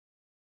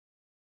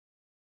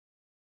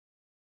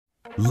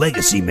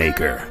Legacy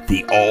Maker,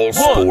 the All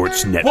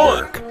Sports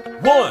Network.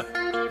 One.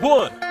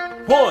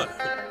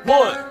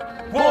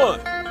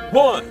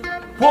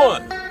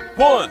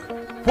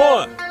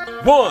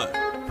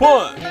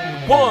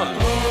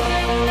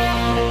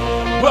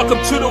 Welcome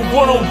to the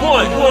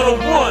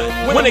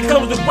 101. When it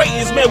comes to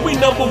ratings, man, we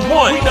number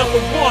one.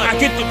 I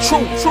get the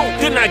truth,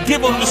 then I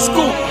give them the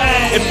scoop.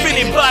 If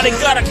anybody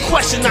got a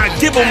question, I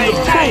give them the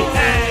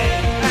proof.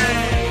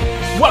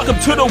 Welcome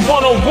to the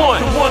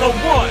 101.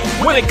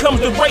 When it comes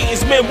to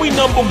ratings, man, we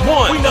number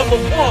one.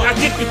 I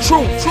get the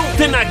truth,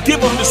 then I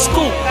give them the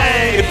scoop.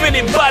 If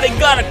anybody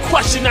got a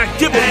question, I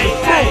give them the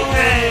proof.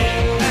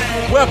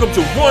 Welcome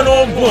to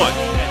 101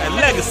 at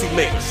Legacy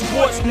Maker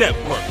Sports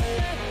Network.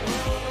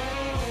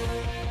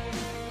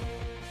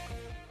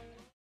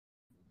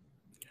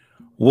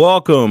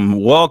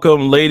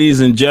 Welcome, ladies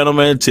and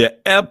gentlemen,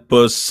 to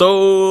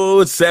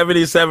episode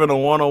 77 of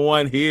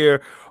 101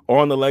 here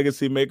on the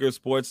Legacy Maker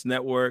Sports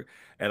Network.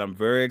 And I'm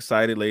very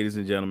excited, ladies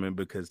and gentlemen,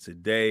 because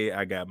today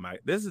I got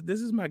this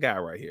is my guy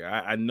right here.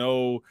 I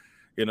know,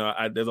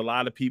 there's a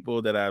lot of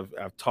people that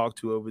I've talked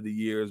to over the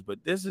years, but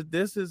this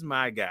is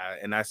my guy.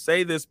 And I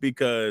say this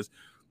because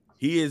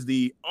he is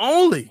the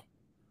only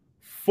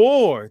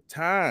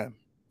four-time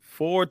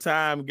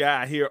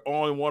guy here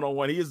on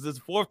 101. He is this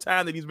fourth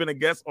time that he's been a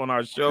guest on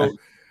our show.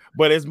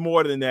 But it's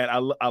more than that.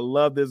 I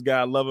love this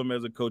guy. I love him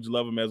as a coach,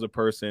 love him as a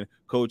person.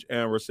 Coach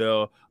Aaron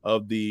Russell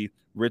of the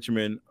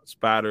Richmond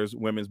Spiders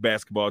women's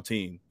basketball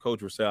team.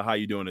 Coach Russell, how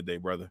you doing today,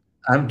 brother?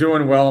 I'm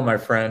doing well, my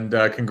friend.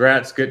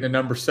 Congrats getting to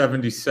number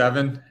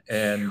 77.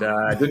 And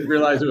I didn't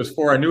realize it was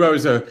 4. I knew I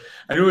was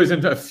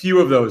in a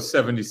few of those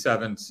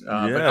 77s.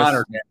 But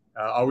honored, man.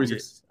 Always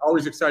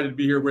excited to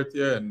be here with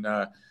you. And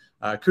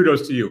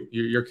kudos to you.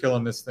 You're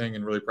killing this thing,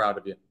 and really proud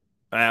of you.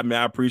 I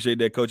appreciate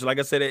that, Coach. Like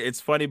I said,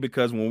 it's funny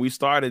because when we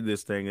started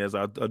this thing, as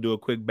I'll do a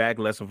quick back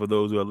lesson for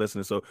those who are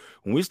listening. So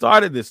when we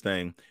started this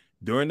thing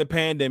during the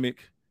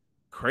pandemic,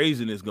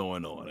 craziness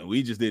going on, and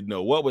we just didn't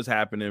know what was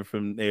happening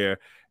from there.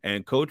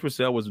 And Coach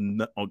Russell was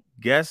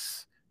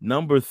guest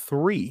number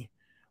 3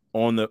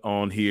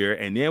 on here,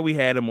 and then we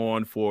had him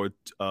on for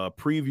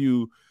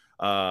preview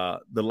the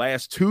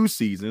last 2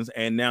 seasons,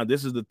 and now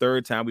this is the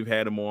 3rd time we've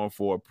had him on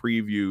for a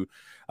preview.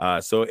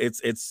 So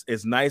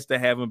it's nice to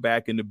have him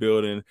back in the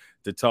building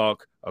to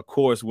talk, of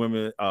course,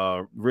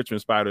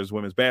 Richmond Spiders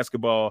women's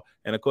basketball,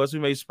 and of course we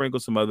may sprinkle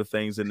some other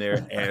things in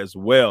there as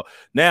well.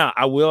 Now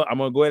I'm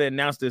gonna go ahead and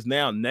announce this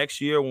now.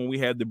 Next year when we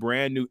have the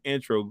brand new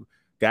intro,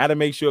 got to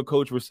make sure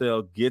Coach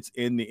Russell gets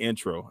in the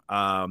intro.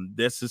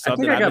 This is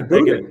something I got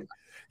booted.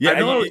 Yeah.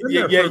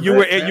 You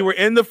were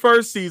in the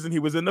first season. He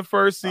was in the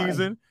first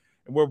season.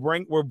 And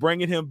we're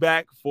bringing him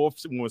back for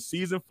when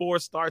season 4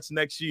 starts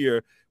next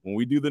year. When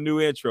we do the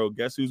new intro,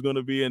 guess who's going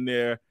to be in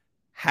there?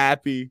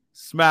 Happy,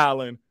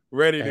 smiling,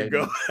 ready to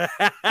go.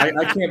 I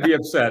can't be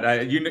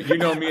upset. You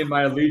know me and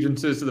my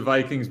allegiances to the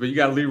Vikings, but you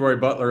got Leroy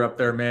Butler up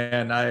there,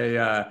 man.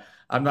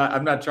 I'm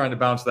not trying to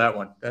bounce that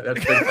one.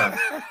 That's big time.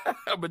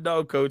 But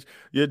no, Coach,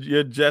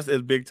 you're just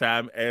as big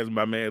time as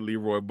my man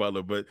Leroy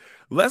Butler. But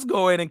let's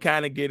go ahead and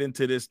kind of get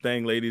into this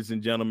thing, ladies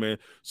and gentlemen.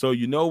 So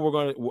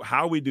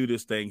how we do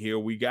this thing here.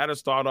 We got to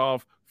start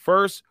off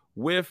first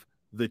with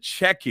the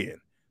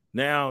check-in.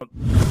 Now,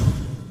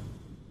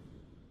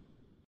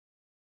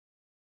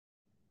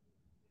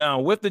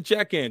 with the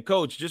check-in,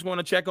 Coach, just want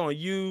to check on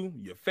you,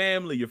 your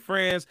family, your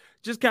friends.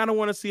 Just kind of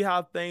want to see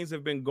how things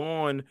have been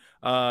going.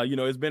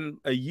 It's been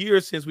a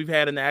year since we've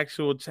had an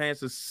actual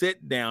chance to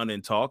sit down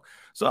and talk.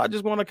 So I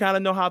just want to kind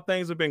of know how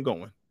things have been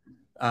going.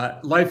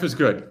 Life is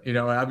good.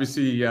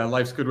 Obviously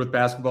life's good with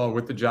basketball,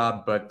 with the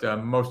job, but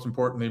most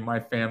importantly, my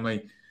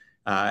family.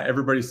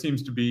 Everybody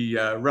seems to be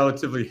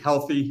relatively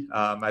healthy.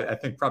 I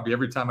think probably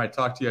every time I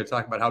talk to you, I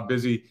talk about how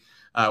busy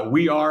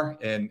we are,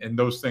 and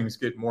those things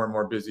get more and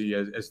more busy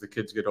as the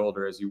kids get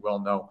older, as you well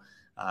know.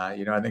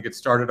 I think it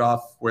started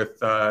off with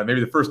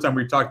maybe the first time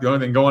we talked, the only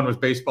thing going was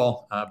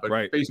baseball,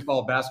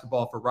 baseball,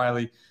 basketball for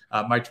Riley,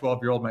 my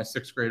 12-year-old, my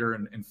 6th grader,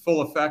 in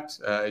full effect.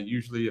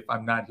 Usually if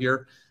I'm not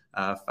here,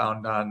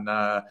 found on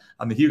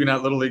the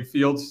Huguenot Little League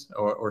fields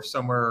or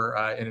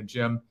somewhere in a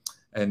gym.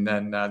 And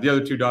then the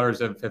other 2 daughters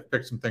have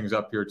picked some things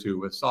up here too,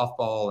 with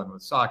softball and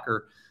with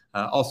soccer,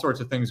 all sorts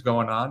of things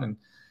going on. And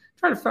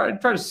try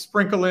to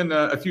sprinkle in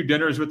a few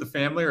dinners with the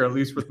family, or at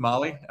least with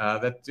Molly.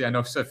 I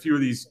know a few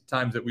of these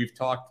times that we've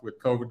talked with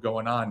COVID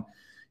going on,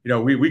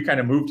 we kind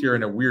of moved here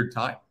in a weird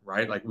time,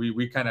 right? Like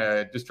we kind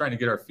of just trying to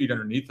get our feet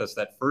underneath us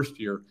that first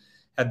year,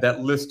 had that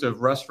list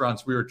of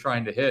restaurants we were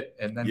trying to hit,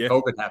 and then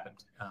COVID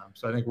happened.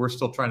 So I think we're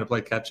still trying to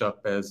play catch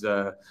up with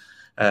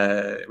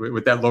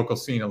that local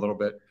scene a little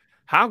bit.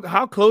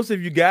 How close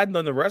have you gotten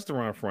on the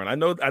restaurant front? I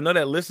know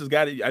that list has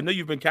got it. I know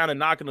you've been kind of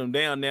knocking them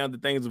down now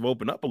that things have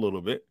opened up a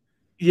little bit.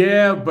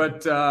 Yeah,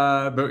 but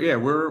yeah,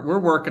 we're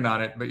working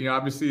on it. But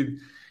obviously,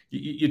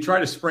 you try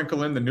to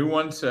sprinkle in the new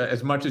ones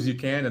as much as you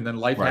can, and then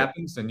life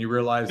happens, and you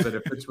realize that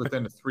if it's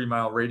within a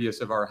 3-mile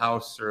radius of our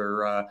house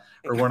or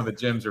one of the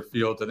gyms or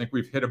fields, I think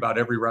we've hit about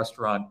every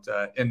restaurant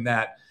in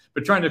that.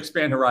 But trying to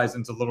expand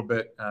horizons a little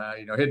bit,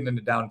 hitting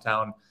into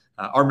downtown,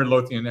 Our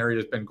Midlothian area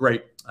has been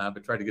great,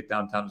 but try to get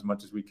downtown as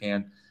much as we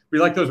can. We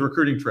like those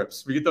recruiting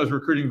trips. We get those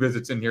recruiting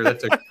visits in here.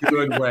 That's a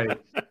good way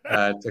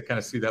to kind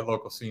of see that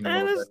local scene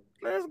a little bit.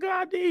 Let's go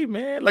out deep,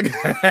 man. Like,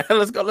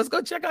 let's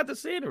go check out the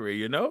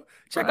scenery.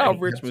 Check out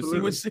Richmond.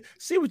 Absolutely.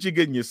 See what you're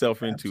getting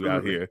yourself into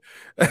out here.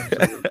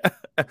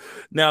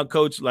 Now,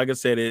 Coach, like I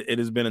said, it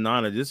has been an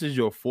honor. This is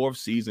your 4th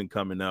season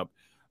coming up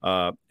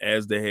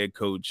as the head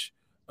coach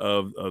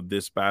of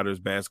this Spiders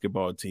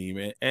basketball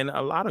team, and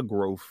a lot of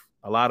growth.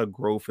 A lot of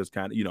growth has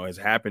has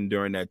happened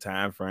during that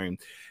time frame,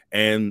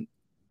 and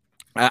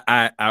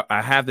I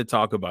have to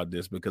talk about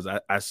this because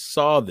I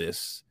saw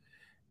this,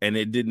 and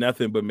it did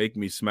nothing but make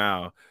me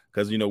smile.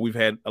 Because, we've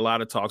had a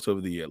lot of talks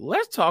over the year.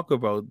 Let's talk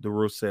about the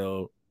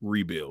Roselle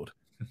rebuild.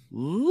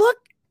 Look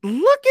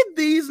at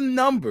these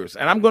numbers.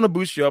 And I'm going to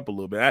boost you up a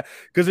little bit.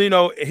 Because,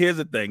 here's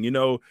the thing.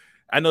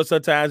 I know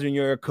sometimes when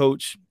you're a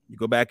coach, you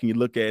go back and you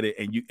look at it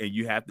and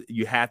you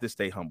have to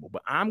stay humble.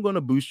 But I'm going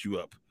to boost you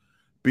up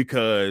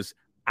because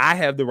I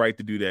have the right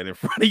to do that in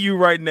front of you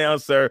right now,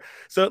 sir.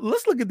 So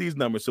let's look at these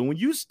numbers. So when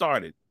you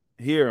started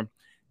here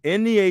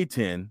in the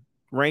A10,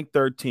 ranked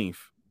 13th,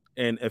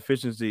 and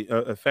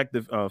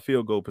effective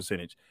field goal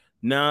percentage.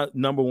 Now,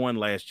 number 1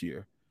 last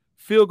year.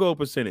 Field goal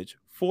percentage,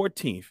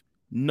 14th,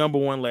 number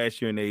 1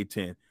 last year in the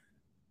A10.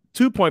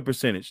 2-point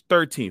percentage,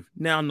 13th,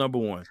 now number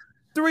 1.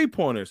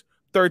 3-pointers,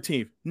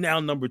 13th, now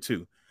number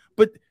 2.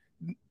 But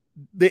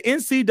the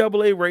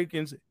NCAA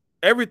rankings,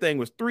 everything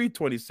was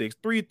 326,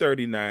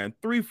 339,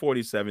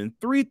 347,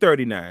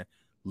 339.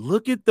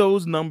 Look at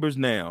those numbers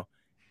now.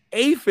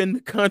 8th in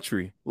the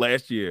country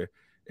last year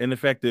in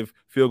effective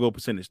field goal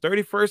percentage,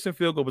 31st in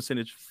field goal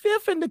percentage,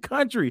 5th in the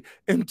country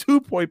in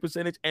 2-point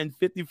percentage, and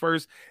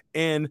 51st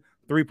in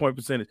 3-point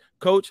percentage.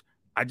 Coach,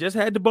 I just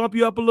had to bump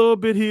you up a little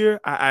bit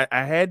here. I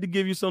had to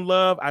give you some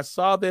love. I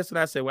saw this and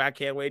I said, well, I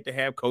can't wait to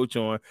have Coach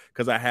on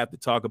because I have to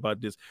talk about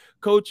this.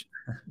 Coach,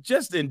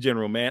 just in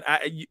general, man,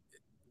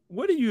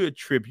 what do you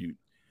attribute?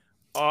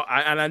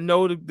 And I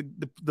know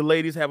the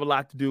ladies have a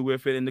lot to do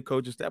with it and the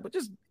coaching staff, but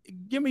just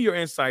give me your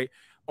insight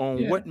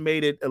on what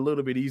made it a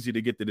little bit easier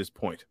to get to this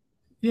point.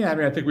 Yeah, I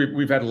mean, I think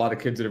we've had a lot of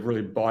kids that have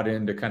really bought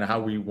into kind of how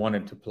we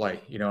wanted to play,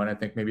 and I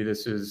think maybe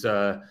this is,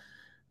 kind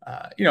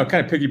of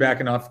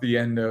piggybacking off the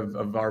end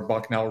of our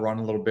Bucknell run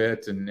a little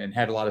bit and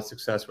had a lot of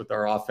success with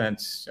our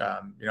offense.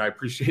 I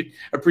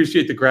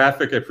appreciate the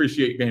graphic. I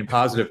appreciate being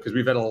positive because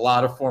we've had a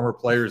lot of former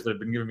players that have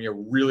been giving me a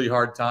really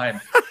hard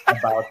time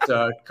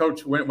about,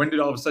 Coach, when did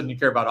all of a sudden you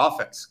care about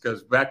offense?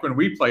 Because back when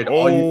we played,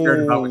 all you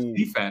cared about was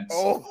defense.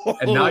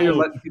 And now you're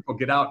letting people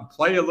get out and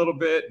play a little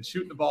bit and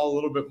shooting the ball a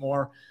little bit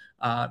more.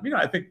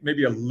 I think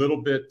maybe a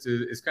little bit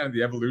is kind of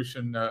the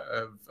evolution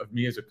of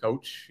me as a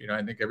coach.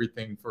 I think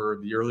everything for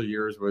the early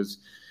years was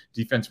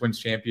defense wins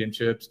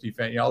championships,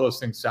 defense, all those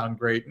things sound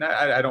great. And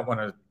I don't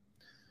want to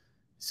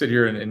sit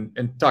here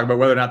and talk about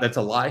whether or not that's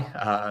a lie.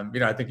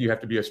 I think you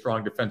have to be a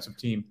strong defensive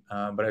team.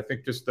 But I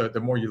think just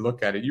the more you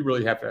look at it, you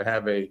really have to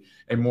have a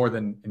more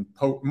than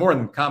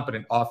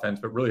competent offense,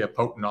 but really a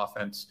potent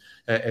offense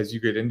as you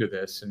get into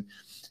this. And,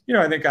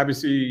 I think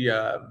obviously,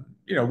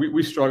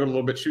 we struggled a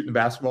little bit shooting the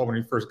basketball when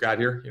we first got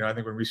here. I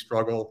think when we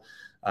struggle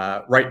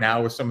right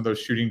now with some of those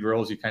shooting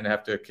drills, you kind of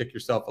have to kick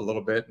yourself a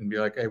little bit and be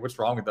like, hey, what's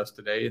wrong with us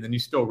today? And then you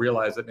still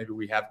realize that maybe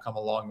we have come a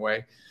long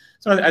way.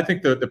 So I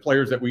think the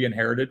players that we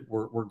inherited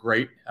were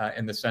great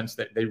in the sense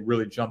that they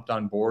really jumped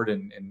on board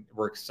and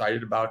were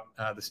excited about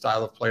the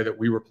style of play that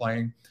we were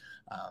playing.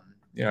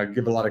 I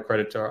give a lot of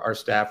credit to our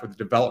staff with the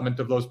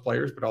development of those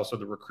players, but also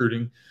the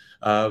recruiting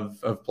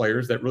of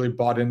players that really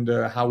bought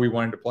into how we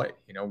wanted to play.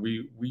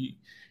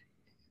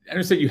 I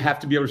don't say you have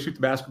to be able to shoot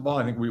the basketball.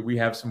 I think we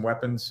have some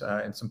weapons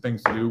and some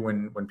things to do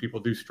when people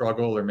do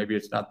struggle, or maybe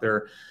it's not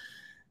their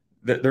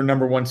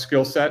number one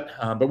skill set.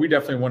 But we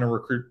definitely want to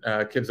recruit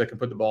kids that can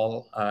put the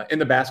ball in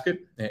the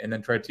basket and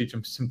then try to teach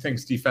them some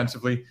things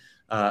defensively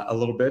a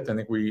little bit. I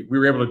think we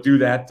were able to do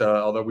that,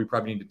 although we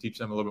probably need to teach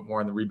them a little bit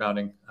more on the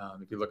rebounding.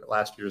 If you look at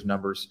last year's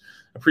numbers,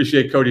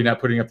 appreciate Cody not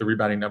putting up the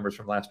rebounding numbers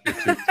from last year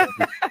too.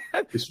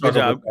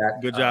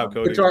 Good job,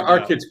 Cody. But to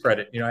our kids'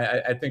 credit,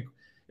 I think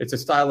it's a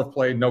style of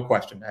play, no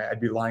question. I'd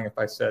be lying if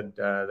I said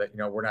that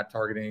we're not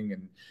targeting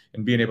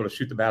and being able to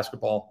shoot the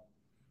basketball.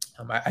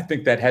 I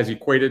think that has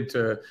equated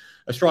to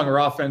a stronger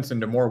offense and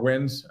to more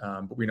wins,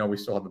 but we know we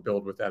still have a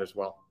build with that as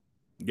well.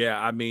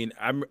 Yeah, I mean,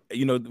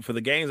 for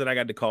the games that I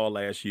got to call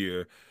last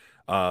year,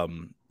 you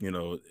had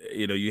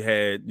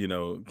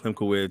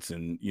Klimkowitz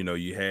and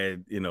you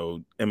had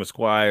Emma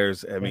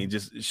Squires. I mean,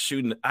 just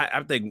shooting.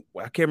 I think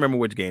I can't remember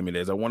which game it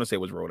is. I want to say it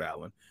was Rhode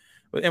Island,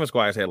 but Emma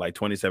Squires had like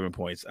 27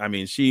 points. I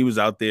mean, she was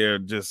out there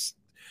just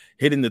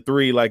hitting the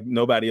three like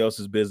nobody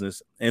else's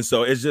business, and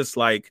so it's just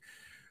like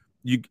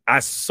I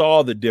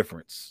saw the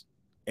difference.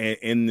 And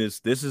in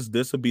this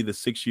will be the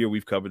 6th year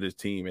we've covered this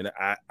team, and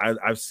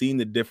I've seen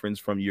the difference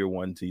from year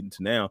one to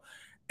now,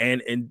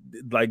 and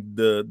like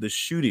the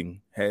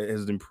shooting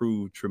has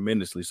improved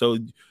tremendously. So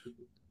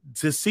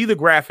to see the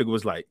graphic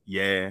was like,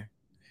 yeah,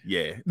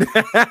 Yeah.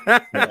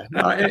 Yeah.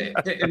 No,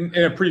 and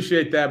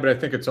appreciate that, but I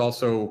think it's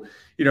also,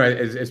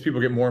 as people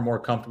get more and more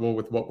comfortable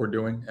with what we're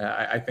doing,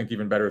 I think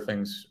even better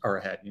things are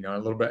ahead. A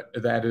little bit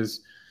of that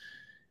is,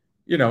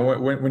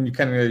 when you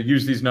kind of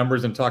use these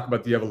numbers and talk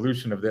about the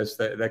evolution of this,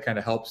 that kind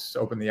of helps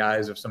open the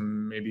eyes of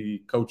some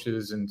maybe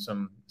coaches and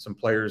some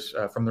players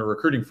from the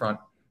recruiting front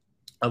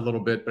a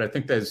little bit. But I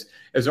think as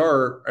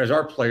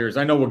our players,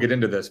 I know we'll get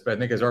into this, but I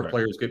think as our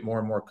players get more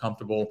and more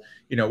comfortable,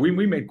 we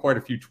made quite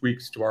a few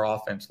tweaks to our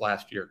offense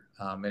last year,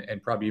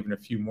 and probably even a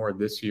few more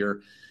this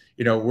year.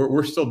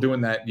 We're still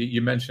doing that.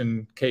 You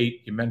mentioned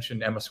Kate, you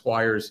mentioned Emma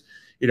Squires.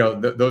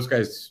 Those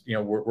guys,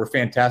 were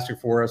fantastic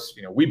for us.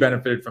 We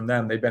benefited from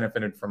them. They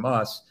benefited from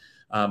us.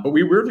 But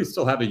we really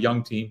still have a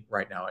young team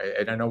right now.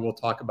 And I know we'll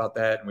talk about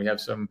that. And we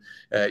have some,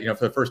 for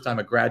the first time,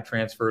 a grad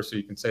transfer. So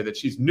you can say that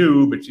she's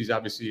new, but she's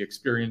obviously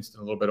experienced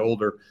and a little bit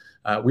older.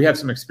 We have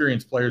some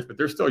experienced players, but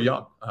they're still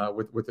young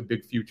with a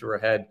big future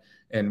ahead.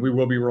 And we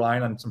will be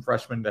relying on some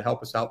freshmen to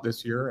help us out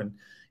this year. And,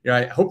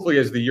 hopefully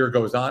as the year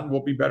goes on,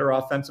 we'll be better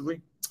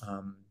offensively.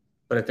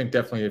 But I think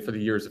definitely for the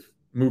years of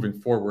moving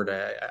forward,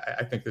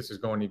 I think this is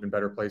going even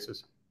better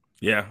places.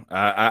 Yeah,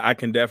 I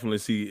can definitely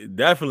see,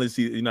 I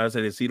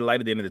said, see the light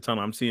at the end of the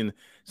tunnel. I'm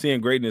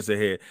seeing greatness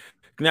ahead.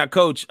 Now,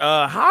 Coach,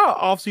 how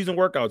off-season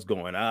workouts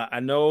going? I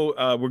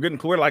know we're getting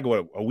clear, like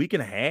a week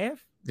and a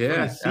half.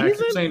 Yeah, I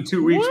keep saying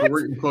 2 weeks, but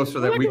we're getting close to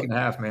that week and a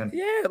half, man.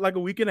 Yeah, like a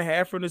week and a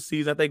half from the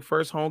season. I think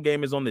first home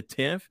game is on the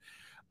 10th,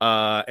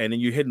 and then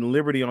you're hitting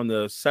Liberty on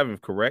the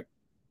 7th, correct?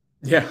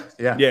 Yeah.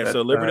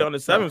 So Liberty on the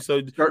 7th.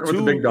 So starting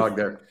with the big dog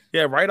there.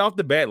 Yeah, right off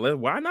the bat.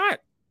 Why not?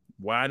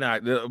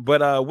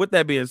 But with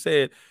that being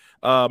said,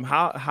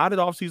 how did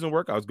off-season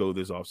workouts go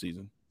this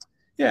off-season?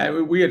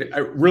 Yeah, we had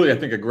I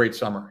think a great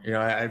summer.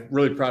 I'm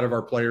really proud of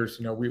our players.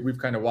 We've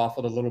kind of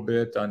waffled a little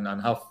bit on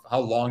how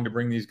long to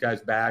bring these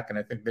guys back, and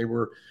I think they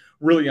were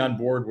really on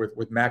board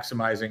with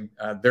maximizing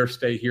their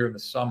stay here in the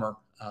summer.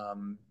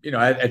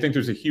 I think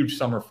there's a huge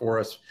summer for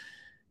us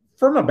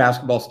from a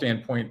basketball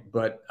standpoint,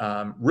 but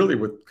really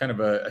with kind of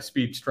a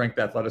speed, strength,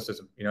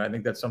 athleticism. I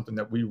think that's something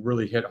that we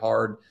really hit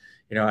hard.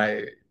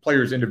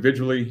 Players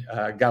individually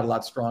got a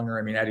lot stronger.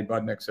 I mean, Addie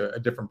Budnick's a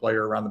different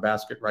player around the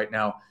basket right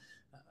now.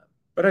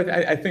 But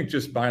I think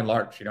just by and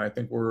large, I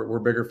think we're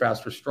bigger,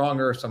 faster,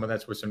 stronger. Some of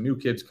that's with some new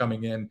kids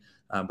coming in.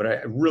 But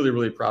I'm really,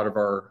 really proud of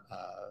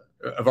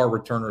our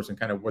returners and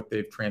kind of what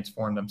they've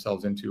transformed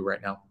themselves into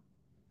right now.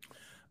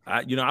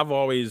 I've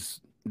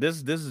always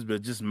this is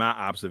just my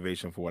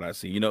observation for what I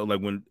see.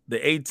 Like when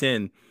the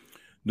A-10,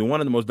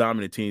 one of the most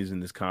dominant teams in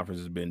this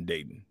conference has been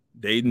Dayton.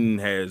 Dayton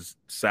has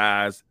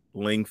size,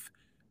 length,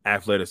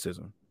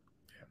 athleticism.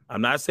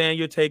 I'm not saying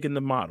you're taking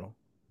the model,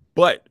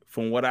 but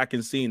from what I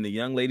can see in the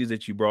young ladies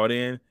that you brought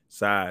in,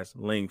 size,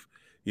 length,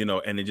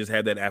 and they just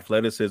have that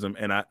athleticism.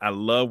 And I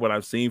love what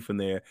I've seen from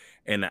there.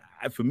 And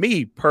for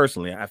me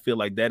personally, I feel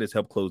like that has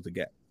helped close the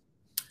gap.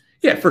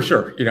 Yeah, for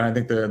sure. I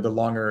think the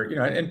longer,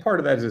 and part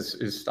of that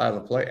is style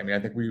of play. I mean, I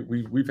think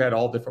we've had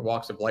all different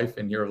walks of life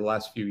in here over the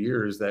last few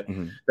years that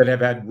have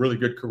had really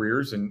good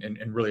careers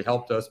and really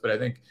helped us. But I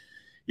think,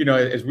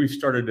 as we've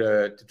started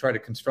to try to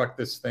construct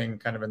this thing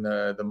kind of in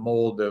the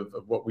mold of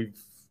what we've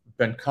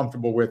been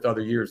comfortable with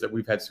other years that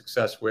we've had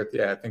success with.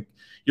 Yeah, I think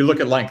you look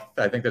at length.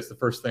 I think that's the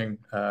first thing.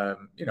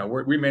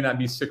 We may not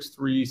be 6'3",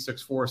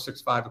 6'4",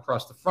 6'5"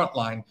 across the front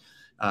line,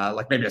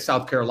 like maybe a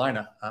South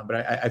Carolina.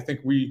 But I think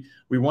we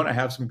want to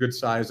have some good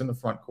size in the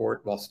front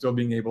court while still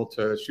being able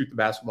to shoot the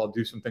basketball,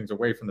 do some things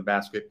away from the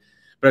basket.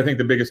 But I think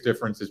the biggest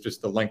difference is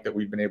just the length that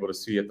we've been able to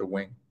see at the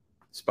wing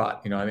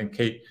spot. I think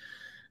Kate,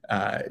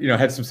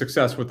 had some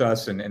success with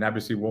us, and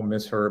obviously we'll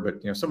miss her.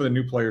 But some of the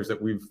new players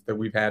that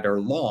we've had are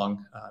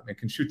long and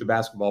can shoot the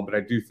basketball. But I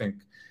do think,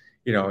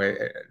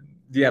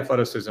 the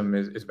athleticism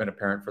has been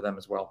apparent for them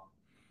as well.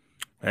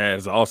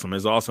 It's awesome.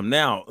 It's awesome.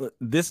 Now,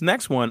 this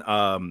next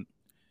one,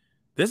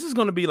 this is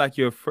going to be like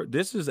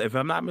this is, if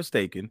I'm not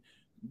mistaken,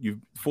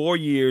 you 4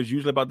 years,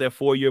 usually about that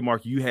 4-year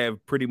mark, you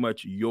have pretty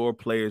much your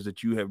players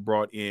that you have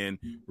brought in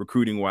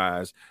recruiting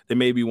wise. There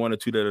may be one or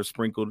two that are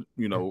sprinkled,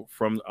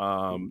 from,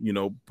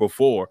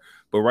 before,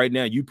 but right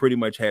now you pretty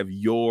much have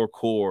your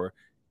core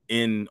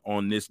in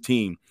on this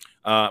team.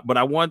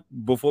 But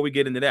before we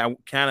get into that, I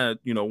kind of,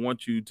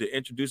 want you to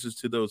introduce us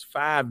to those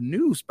 5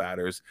 new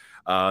spotters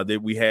that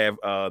we have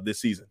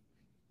this season.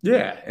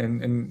 Yeah.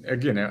 And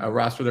again, a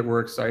roster that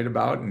we're excited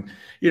about. And,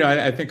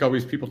 I think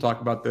always people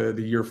talk about the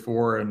year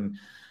 4 and,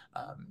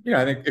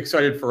 I think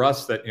excited for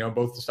us that,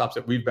 both the stops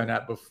that we've been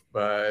at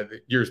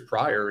the years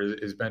prior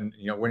has been,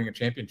 winning a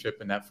championship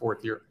in that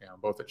 4th year,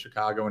 both at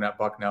Chicago and at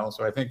Bucknell.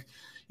 So I think,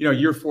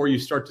 year 4, you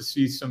start to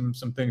see some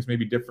things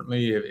maybe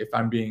differently. If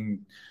I'm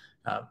being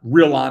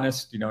real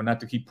honest, not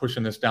to keep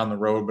pushing this down the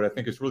road, but I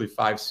think it's really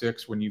 5,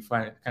 6 when you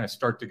kind of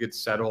start to get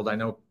settled. I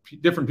know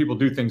different people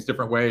do things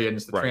different way, and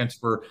it's the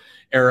transfer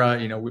era.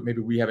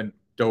 Maybe we haven't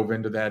dove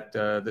into that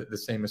the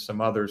same as some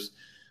others.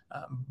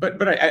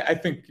 But I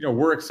think,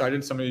 we're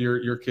excited. Some of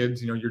your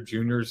kids, your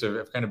juniors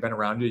have kind of been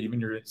around you, even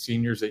your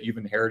seniors that you've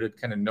inherited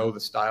kind of know the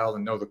style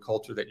and know the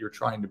culture that you're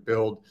trying to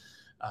build.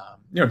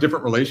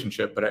 different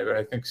relationship, but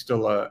I think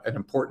still an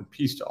important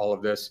piece to all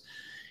of this.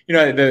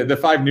 The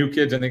 5 new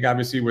kids, I think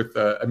obviously with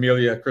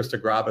Amelia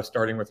Krista Graba,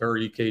 starting with her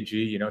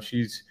EKG,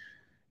 she's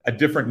a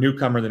different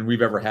newcomer than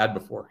we've ever had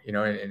before,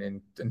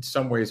 and in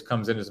some ways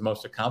comes in as the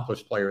most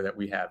accomplished player that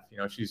we have.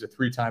 She's a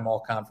 3-time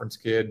all-conference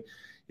kid,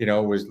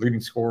 was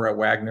leading scorer at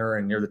Wagner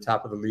and near the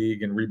top of the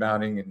league in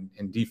rebounding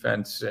and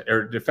defense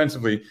or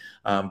defensively,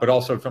 but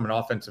also from an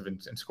offensive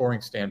and scoring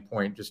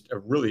standpoint, just a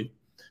really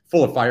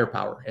full of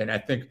firepower. And I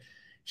think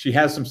she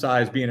has some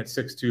size being at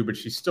 6'2", but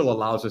she still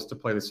allows us to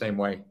play the same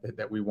way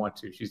that we want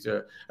to. She's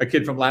a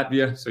kid from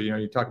Latvia. So,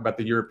 you talk about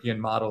the European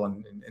model,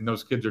 and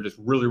those kids are just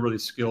really, really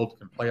skilled,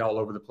 can play all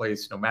over the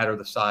place, no matter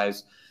the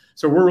size.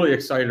 So we're really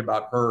excited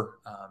about her,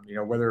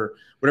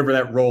 whatever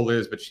that role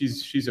is, but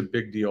she's a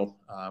big deal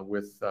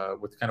with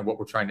kind of what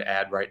we're trying to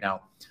add right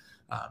now.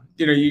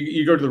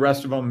 You go to the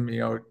rest of them,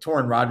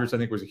 Torin Rogers, I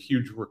think, was a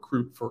huge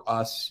recruit for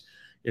us.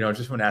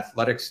 Just from an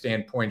athletic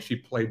standpoint, she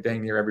played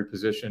dang near every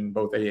position,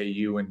 both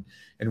AAU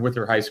and with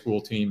her high school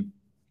team.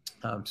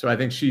 So I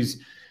think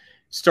she's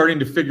starting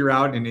to figure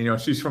out, and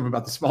she's from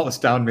about the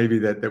smallest town maybe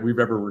that we've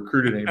ever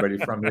recruited anybody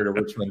from here to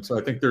Richmond. So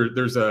I think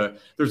there's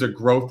a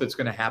growth that's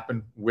going to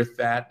happen with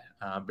that.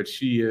 But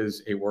she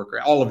is a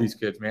worker. All of these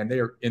kids, man, they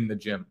are in the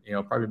gym.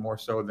 Probably more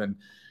so than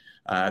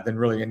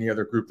really any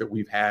other group that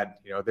we've had.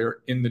 They're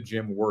in the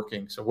gym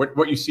working. So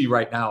what you see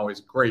right now is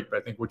great, but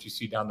I think what you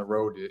see down the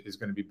road is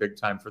going to be big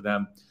time for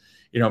them.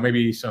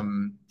 Maybe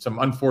some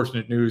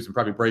unfortunate news, and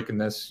probably breaking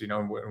this,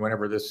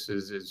 whenever this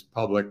is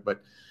public,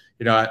 but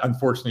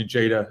unfortunately,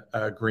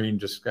 Jada Green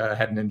just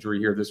had an injury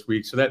here this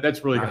week. So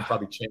that's really going to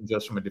probably change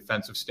us from a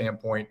defensive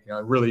standpoint.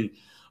 Really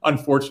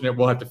unfortunate.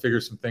 We'll have to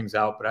figure some things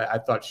out, but I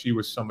thought she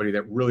was somebody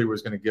that really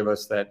was going to give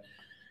us that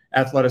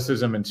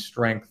athleticism and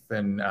strength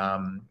and,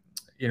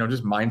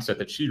 just mindset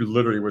that she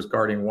literally was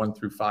guarding 1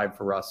 through 5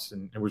 for us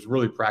and was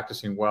really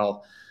practicing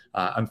well.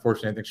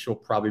 Unfortunately, I think she'll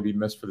probably be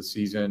missed for the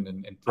season,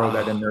 and throw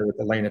that in there with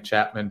Elena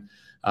Chapman.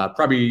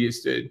 Probably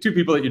 2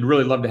 people that you'd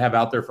really love to have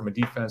out there from a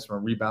defense, from a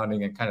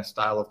rebounding and kind of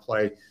style of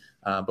play.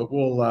 But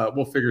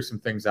we'll figure some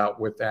things out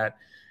with that.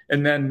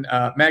 And then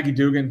Maggie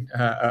Dugan,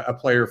 a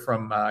player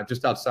from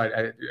just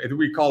outside,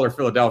 we call her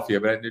Philadelphia,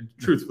 but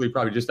truthfully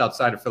probably just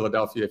outside of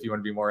Philadelphia, if you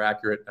want to be more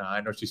accurate.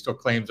 I know she still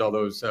claims all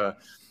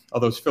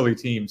those Philly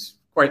teams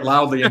quite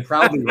loudly and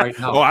proudly right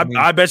now.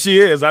 I bet she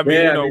is. I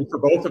mean, for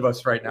both of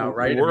us right now,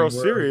 right? World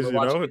Series, we're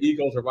watching the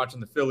Eagles, we're watching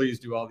the Phillies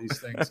do all these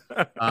things.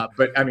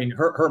 But I mean,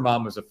 her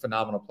mom was a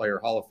phenomenal player,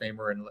 Hall of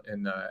Famer,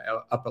 in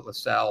up at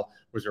LaSalle,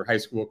 was her high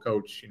school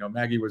coach.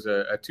 Maggie was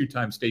a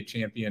 2-time state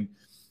champion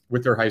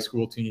with her high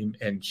school team,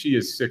 and she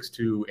is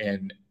 6'2"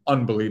 and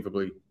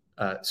unbelievably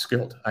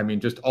skilled. I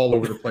mean, just all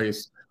over the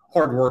place.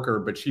 Hard worker,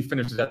 but she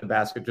finishes at the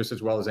basket just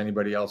as well as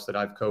anybody else that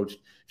I've coached.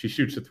 She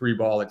shoots the 3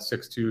 ball at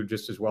 6'2"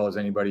 just as well as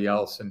anybody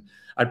else. And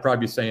I'd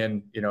probably be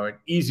saying,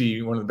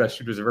 easy, one of the best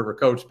shooters I've ever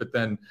coached. But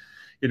then,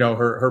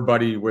 her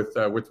buddy with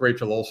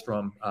Rachel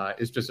Olstrom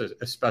is just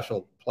a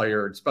special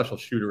player and special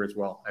shooter as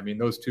well. I mean,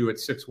 those two at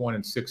 6'1"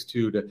 and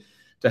 6'2"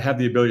 to have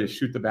the ability to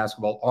shoot the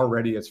basketball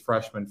already as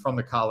freshmen from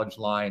the college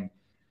line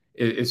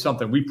is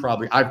something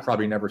I've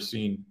probably never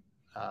seen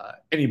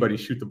anybody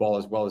shoot the ball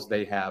as well as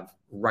they have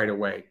right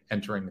away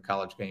entering the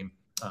college game.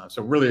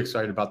 So really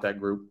excited about that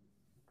group.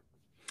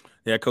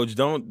 Yeah, Coach,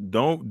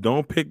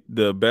 don't pick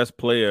the best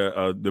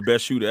player, the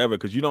best shooter ever,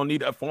 because you don't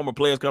need former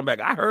players come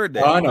back. I heard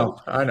that. I know.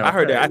 I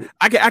heard that.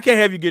 I can't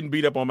have you getting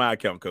beat up on my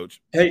account,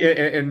 Coach.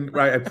 Hey, and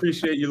I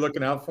appreciate you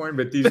looking out for him,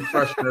 but these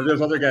freshmen or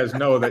those other guys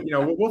know that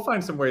we'll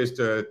find some ways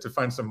to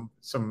find some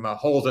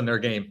holes in their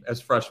game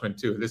as freshmen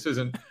too. This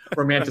isn't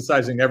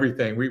romanticizing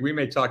everything. We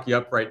may talk you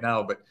up right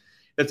now, but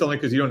that's only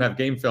because you don't have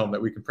game film that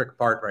we can pick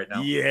apart right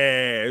now.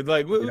 Yeah, it's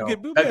like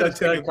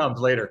that comes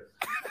later.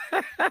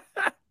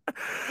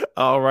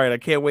 All right, I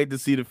can't wait to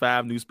see the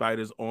 5 new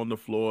Spiders on the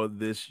floor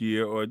this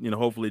year, or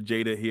hopefully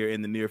Jada here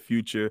in the near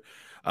future.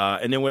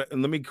 And then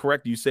let me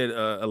correct you. Said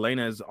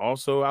Elena is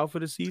also out for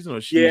the season, or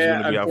she's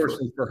going to be out?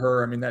 Unfortunately for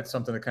her, I mean that's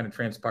something that kind of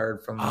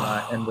transpired from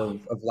end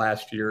of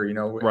last year.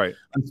 Right.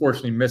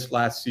 Unfortunately, missed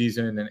last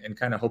season, and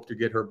kind of hope to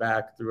get her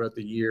back throughout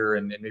the year,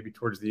 and maybe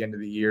towards the end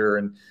of the year,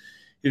 and.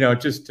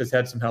 Just has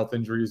had some health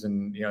injuries,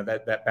 and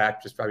that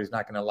back just probably is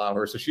not going to allow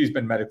her. So she's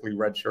been medically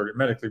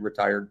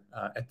retired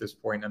at this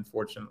point,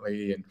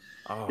 unfortunately. And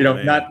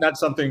not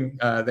something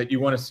that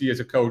you want to see as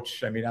a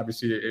coach. I mean,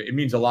 obviously, it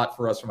means a lot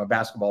for us from a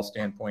basketball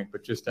standpoint,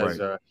 but just as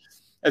a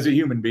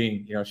human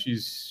being,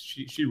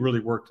 she really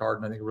worked hard,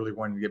 and I think really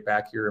wanted to get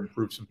back here,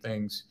 improve some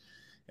things,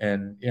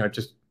 and it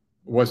just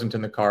wasn't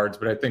in the cards.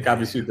 But I think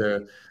obviously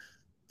the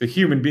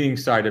human being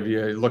side of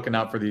you looking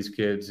out for these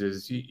kids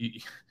is.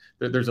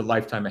 There's a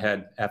lifetime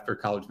ahead after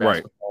college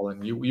basketball,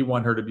 and you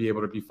want her to be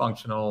able to be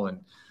functional, and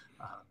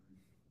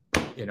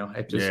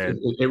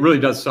it really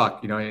does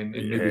suck, and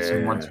maybe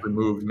some months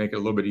removed make it a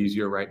little bit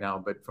easier right now.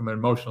 But from an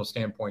emotional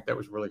standpoint, that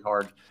was really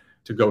hard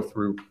to go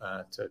through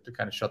to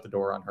kind of shut the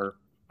door on her.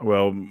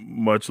 Well,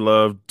 much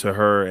love to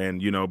her.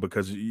 And,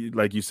 because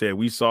like you said,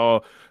 we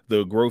saw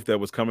the growth that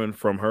was coming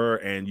from her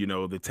and,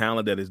 the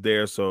talent that is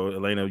there. So,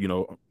 Elena,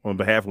 on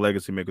behalf of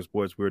Legacy Maker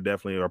Sports, we're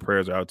definitely, our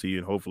prayers are out to you.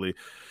 And hopefully,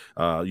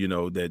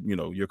 that,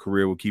 your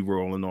career will keep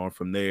rolling on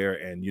from there.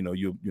 And,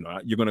 you're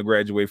going to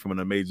graduate from an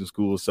amazing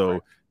school.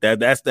 So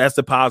that's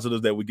the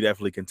positives that we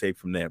definitely can take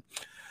from that.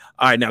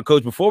 All right. Now,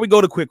 Coach, before we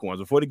go to quick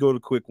ones,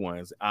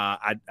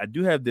 I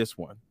do have this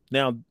one.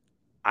 Now,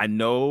 I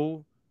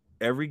know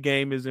every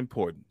game is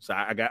important. So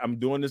I'm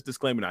doing this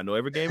disclaimer. I know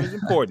every game is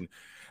important.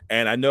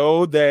 And I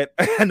know that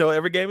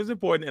every game is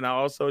important. And I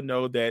also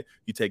know that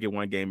you take it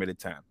one game at a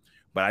time.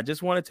 But I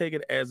just want to take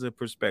it as a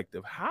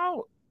perspective.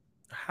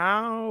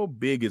 How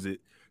big is it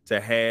to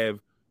have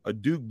a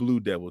Duke Blue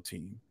Devil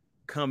team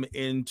come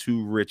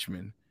into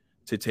Richmond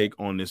to take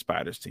on this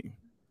Spiders team?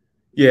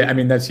 Yeah, I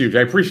mean, that's huge. I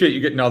appreciate you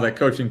getting all that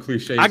coaching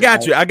cliches. I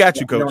got you, Coach.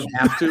 You don't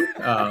have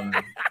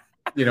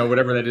to.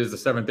 Whatever that is, the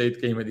 7th,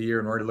 8th game of the year,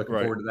 and we're already looking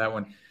forward to that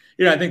one.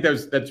 I think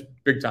that's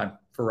big time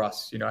for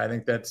us. I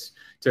think that's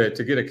to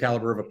get a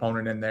caliber of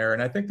opponent in there.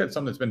 And I think that's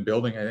something that's been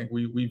building. I think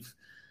we've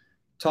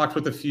talked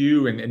with a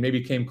few and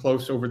maybe came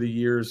close over the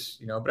years,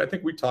 but I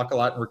think we talk a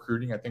lot in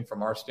recruiting. I think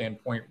from our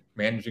standpoint,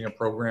 managing a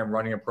program,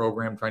 running a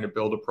program, trying to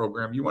build a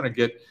program, you want to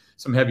get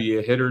some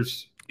heavy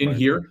hitters in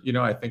here.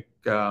 I think,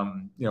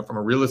 from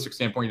a realistic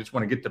standpoint, you just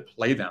want to get to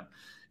play them.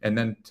 And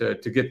then to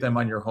get them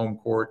on your home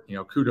court,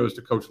 kudos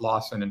to Coach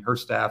Lawson and her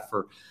staff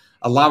for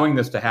allowing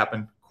this to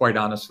happen. Quite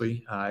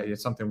honestly,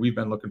 it's something we've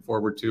been looking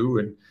forward to.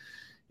 And,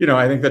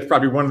 I think that's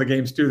probably one of the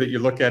games too, that you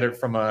look at it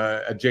from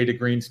a Jada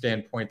Green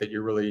standpoint, that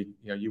you really,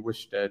 you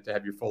wish to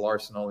have your full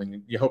arsenal,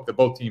 and you hope that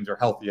both teams are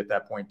healthy at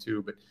that point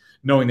too. But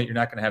knowing that you're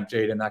not going to have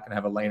Jada, not going to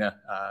have Elena,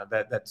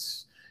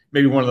 that's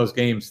maybe one of those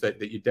games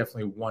that you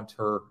definitely want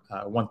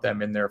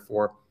them in there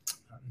for.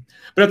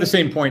 But at the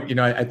same point,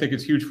 I think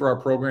it's huge for our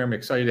program.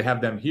 Excited to have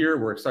them here.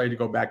 We're excited to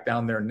go back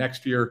down there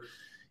next year.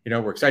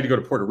 We're excited to go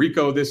to Puerto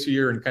Rico this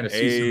year and kind of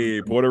see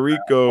some Puerto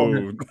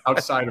Rico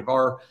outside of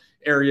our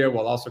area,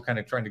 while also kind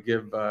of trying to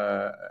give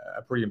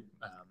a pretty,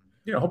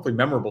 hopefully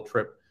memorable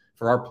trip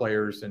for our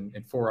players and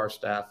for our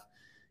staff.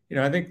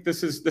 I think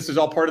this is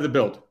all part of the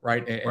build,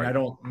 right? And I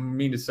don't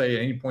mean to say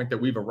at any point that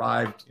we've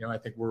arrived. I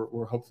think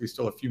we're hopefully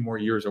still a few more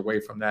years away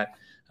from that.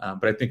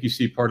 But I think you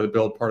see part of the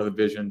build, part of the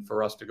vision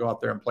for us to go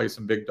out there and play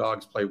some big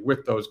dogs, play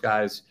with those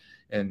guys,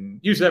 and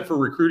use that for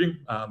recruiting,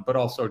 but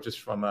also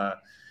just from a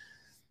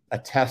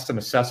test and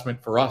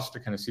assessment for us to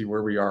kind of see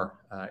where we are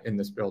in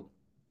this build.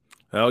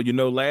 Well,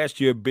 last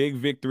year, big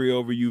victory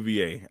over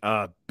UVA,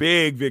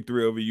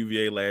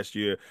 last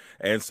year.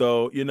 And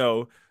so,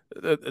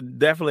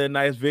 definitely a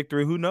nice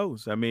victory. Who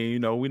knows? I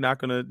mean, we're not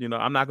going to,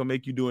 I'm not going to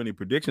make you do any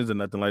predictions or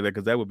nothing like that,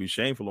 because that would be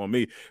shameful on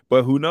me.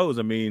 But who knows?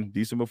 I mean,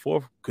 December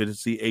 4th could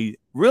see a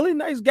really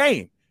nice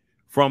game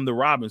from the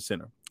Robins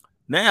Center.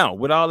 Now,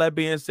 with all that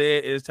being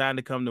said, it's time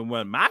to come to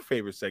my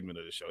favorite segment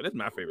of the show. This is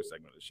my favorite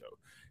segment of the show.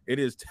 It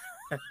is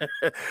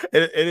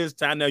it is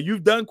time. Now,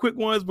 you've done quick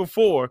ones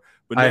before,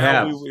 but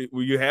now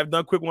you have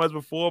done quick ones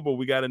before, but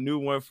we got a new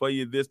one for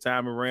you this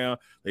time around.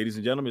 Ladies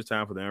and gentlemen, it's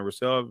time for the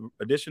unreserved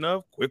edition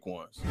of Quick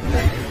Ones.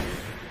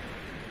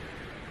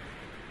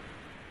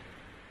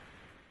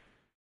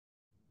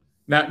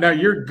 Now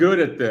you're good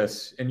at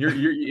this, and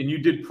you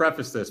did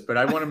preface this, but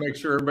I want to make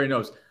sure everybody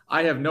knows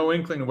I have no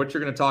inkling of what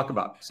you're going to talk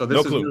about. So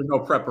this is no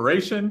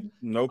preparation.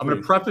 I'm going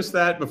to preface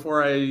that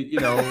before I,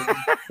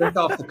 think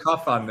off the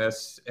cuff on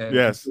this and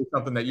do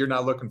something that you're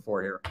not looking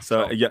for here.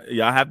 So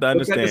y'all have to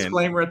understand. That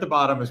disclaimer at the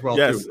bottom as well,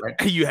 too, right?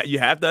 You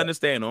have to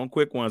understand on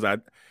quick ones.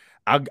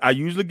 I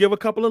usually give a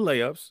couple of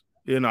layups.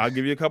 I'll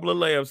give you a couple of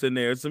layups in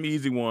there, some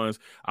easy ones.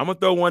 I'm gonna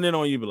throw one in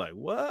on you, be like,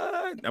 "What?"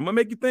 I'm gonna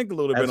make you think a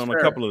little bit on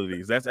a couple of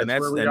these. That's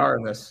where we are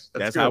in this.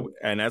 That's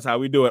how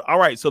we do it. All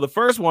right. So the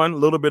first one, a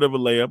little bit of a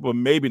layup, or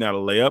maybe not a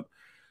layup.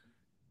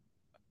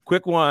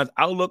 Quick ones.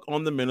 Outlook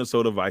on the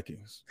Minnesota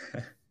Vikings.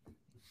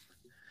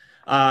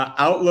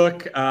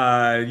 Outlook.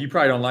 You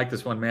probably don't like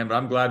this one, man, but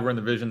I'm glad we're in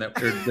the division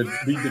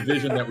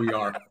that we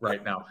are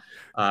right now.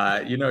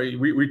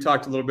 We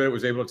talked a little bit.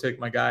 Was able to take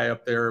my guy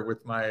up there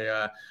with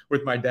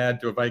my dad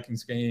to a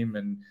Vikings game,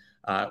 and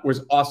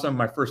was awesome.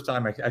 My first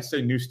time. I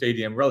say new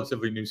stadium,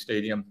 relatively new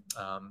stadium,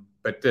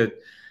 but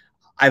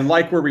I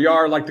like where we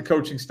are. Like the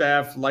coaching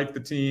staff, like the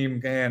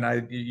team.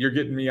 And you're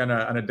getting me on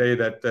a day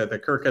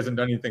that Kirk hasn't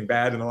done anything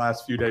bad in the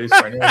last few days.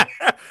 So I know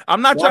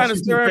I'm not trying to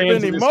stir up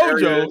any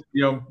mojo.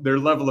 Area, their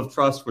level of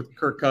trust with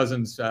Kirk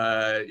Cousins,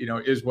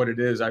 is what it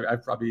is.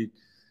 I've probably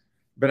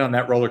been on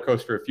that roller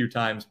coaster a few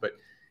times, but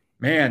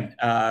man,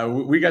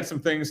 we got some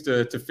things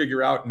to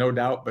figure out, no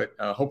doubt. But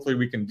hopefully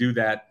we can do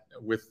that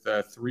with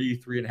a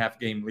 3.5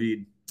 game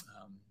lead.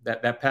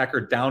 That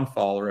Packer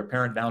downfall, or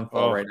apparent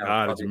downfall right now,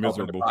 God, it's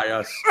miserable by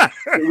us.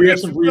 We have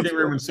some breathing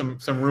room and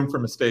some room for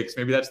mistakes.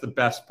 Maybe that's the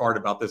best part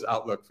about this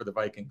outlook for the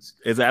Vikings.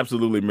 It's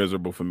absolutely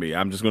miserable for me.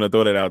 I'm just going to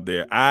throw that out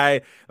there.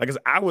 I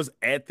was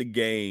at the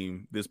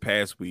game this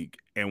past week,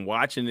 and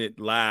watching it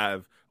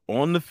live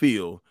on the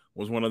field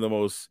was one of the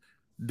most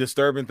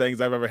disturbing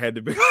things I've ever had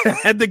to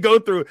had to go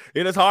through.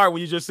 And it's hard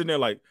when you're just sitting there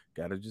like,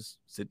 gotta just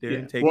sit there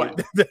and take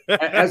it.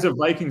 As a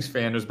Vikings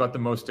fan, it was about the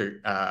most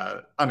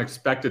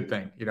unexpected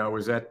thing.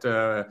 Was that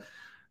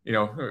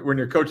when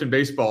you're coaching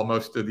baseball,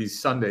 most of these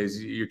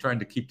Sundays, you're trying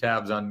to keep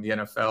tabs on the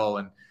NFL,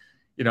 and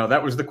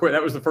that was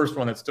the first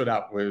one that stood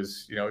out.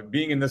 Was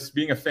being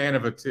a fan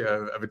of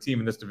a team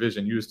in this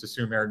division, you just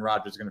assume Aaron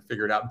Rodgers is going to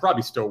figure it out, and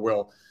probably still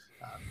will.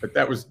 But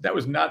that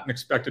was not an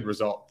expected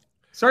result.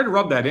 Sorry to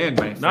rub that in,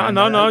 man. No,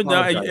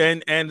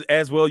 and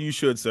as well you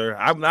should, sir.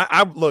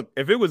 Look,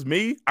 if it was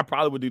me, I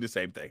probably would do the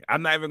same thing.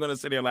 I'm not even going to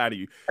sit there and lie to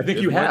you. I think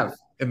you have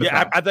in the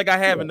past. I think I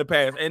have in the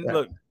past. And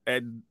look,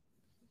 and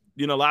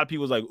a lot of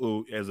people's like,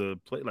 oh, as a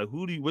player, like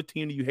what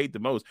team do you hate the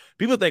most?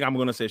 People think I'm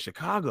going to say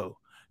Chicago.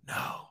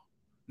 No,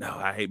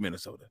 I hate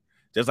Minnesota.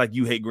 Just like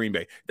you hate Green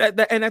Bay.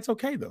 And that's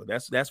okay though.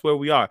 That's where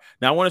we are.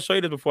 Now I want to show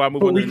you this before I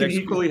move on. We can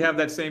equally have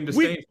that same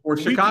disdain for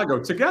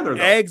Chicago together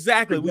though.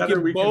 Exactly.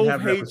 Together we can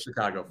have that with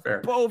Chicago.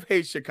 Fair. Both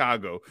hate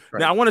Chicago.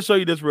 Right. Now I want to show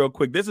you this real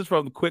quick. This is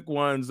from the quick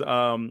ones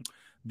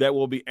that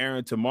will be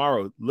airing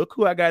tomorrow. Look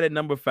who I got at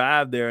number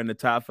 5 there in the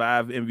top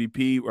 5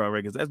 MVP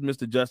rankings. That's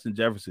Mr. Justin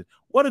Jefferson.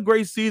 What a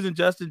great season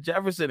Justin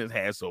Jefferson has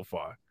had so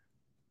far.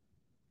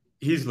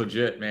 He's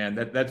legit, man.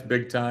 That's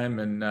big time.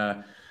 And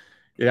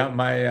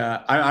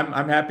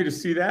I'm happy to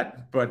see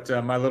that, but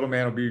my little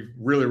man will be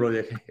really,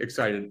 really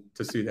excited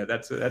to see that.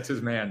 That's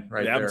his man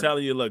right there. I'm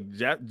telling you, look,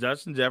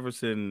 Justin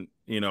Jefferson,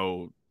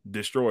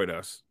 destroyed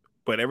us.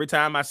 But every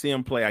time I see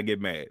him play, I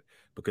get mad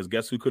because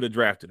guess who could have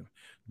drafted him?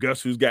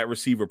 Guess who's got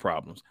receiver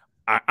problems?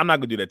 I'm not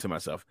gonna do that to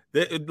myself.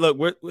 Look,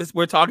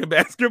 we're talking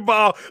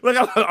basketball.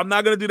 Look, I'm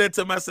not gonna do that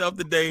to myself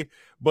today.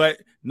 But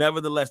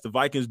nevertheless, the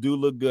Vikings do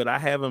look good. I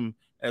have him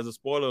as a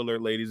spoiler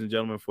alert, ladies and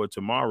gentlemen, for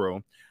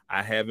tomorrow.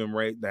 I have him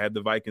I have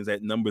the Vikings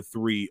at number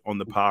 3 on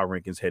the power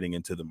rankings heading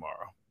into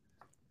tomorrow.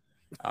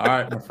 All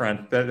right, my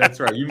friend. That's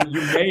right. You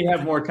may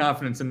have more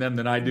confidence in them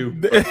than I do.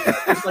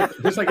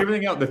 Just like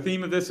everything else, the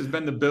theme of this has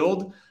been the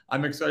build.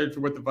 I'm excited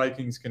for what the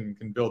Vikings can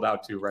build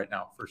out to right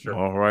now, for sure.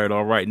 All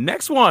right.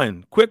 Next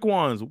one, quick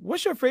ones.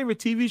 What's your favorite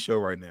TV show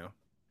right now?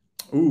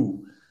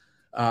 Ooh,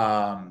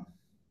 I'll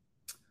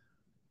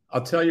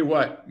tell you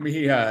what.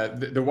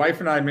 The wife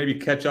and I maybe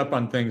catch up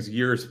on things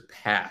years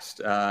past.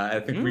 I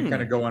think we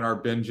kind of go on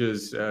our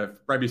binges.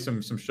 Probably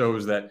some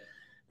shows that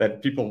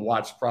people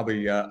watched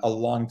probably a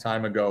long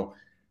time ago.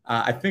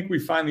 I think we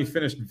finally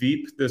finished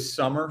Veep this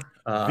summer.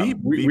 We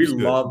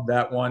loved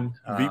that one.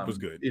 Veep was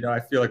good. I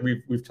feel like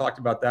we've talked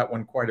about that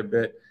one quite a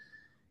bit.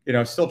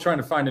 Still trying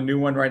to find a new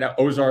one right now.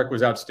 Ozark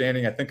was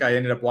outstanding. I think I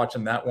ended up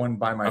watching that one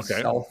by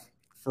myself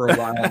for a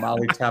while.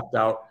 Molly tapped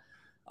out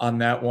on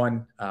that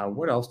one.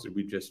 What else did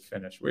we just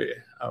finish?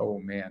 We're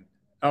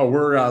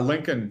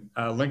Lincoln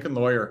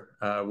Lawyer.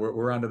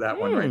 We're onto that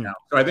one right now.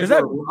 So I think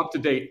we're up to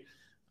date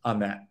on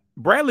that.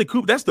 Bradley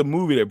Cooper. That's the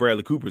movie that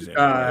Bradley Cooper's in.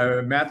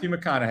 Right? Matthew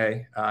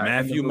McConaughey.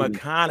 Matthew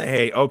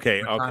McConaughey.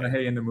 Okay.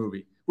 McConaughey in the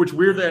movie. Which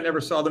weirdly, I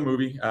never saw the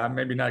movie.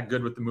 Maybe not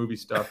good with the movie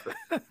stuff.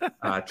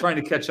 But, trying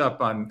to catch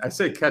up on. I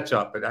say catch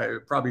up, but I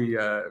probably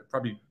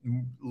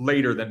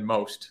later than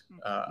most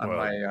on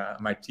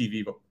my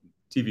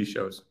TV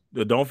shows.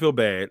 Don't feel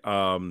bad.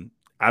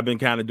 I've been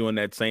kind of doing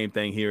that same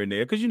thing here and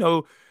there because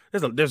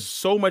there's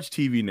so much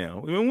TV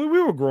now. I mean, when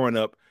we were growing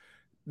up,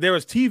 there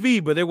was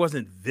TV, but there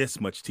wasn't this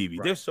much TV.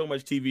 Right. There's so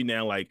much TV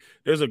now. Like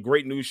there's a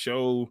great new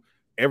show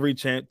every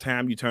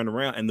time you turn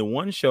around. And the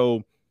one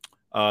show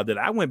that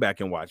I went back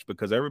and watched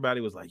because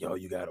everybody was like, "Yo,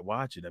 you got to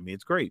watch it." I mean,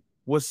 it's great.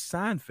 Was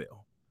Seinfeld.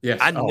 Yes.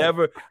 I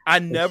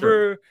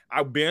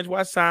binge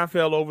watched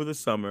Seinfeld over the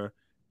summer,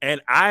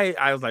 and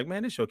I was like,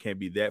 "Man, this show can't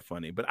be that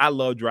funny." But I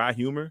love dry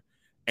humor.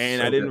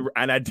 And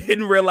I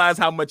didn't realize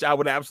how much I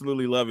would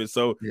absolutely love it.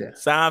 So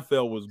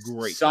Seinfeld was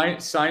great.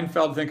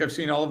 Seinfeld, I think I've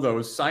seen all of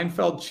those.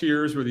 Seinfeld,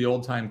 Cheers were the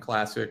old time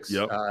classics.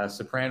 Yep.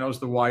 Sopranos,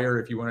 The Wire,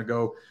 if you want to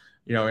go,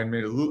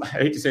 I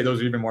hate to say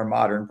those are even more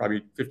modern,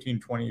 probably 15,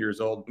 20 years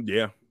old.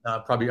 Yeah.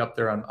 Probably up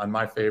there on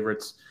my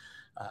favorites.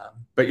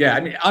 But yeah, I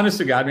mean, honest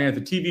to God, if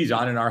the TV's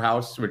on in our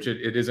house, which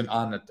it isn't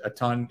on a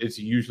ton, it's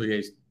usually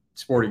a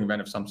sporting event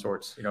of some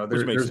sorts.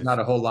 There's not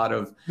a whole lot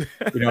of,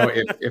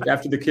 if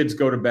after the kids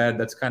go to bed,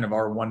 that's kind of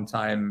our one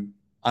time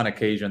on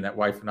occasion that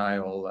wife and I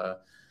will,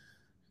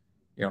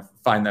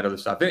 find that other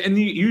stuff. And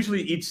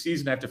usually each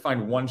season I have to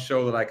find one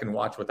show that I can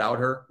watch without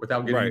her,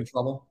 without getting in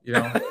trouble.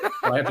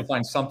 I have to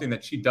find something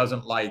that she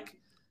doesn't like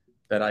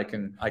that I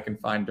can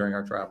find during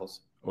our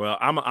travels. Well,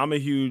 I'm a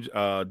huge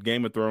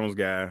Game of Thrones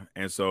guy.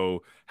 And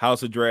so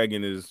House of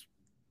Dragon is,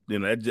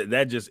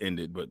 that just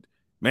ended, but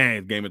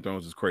man, Game of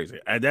Thrones is crazy.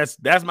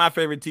 That's my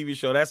favorite TV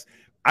show.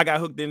 I got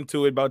hooked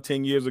into it about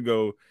 10 years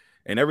ago,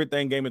 and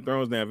everything Game of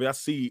Thrones now. If I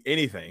see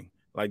anything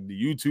like the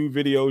YouTube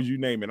videos, you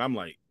name it, I'm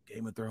like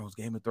Game of Thrones.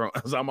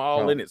 I'm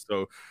all in it.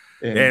 So,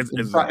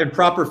 in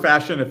proper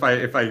fashion, if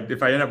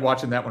I end up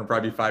watching that one,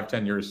 probably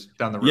 5-10 years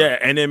down the road. Yeah,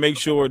 and then make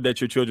sure that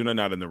your children are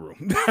not in the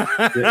room.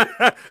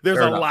 There's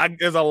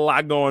a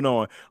lot going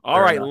on.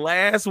 All right,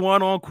 last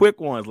one on quick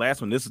ones.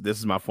 Last one. This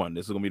is my fun.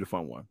 This is gonna be the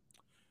fun one.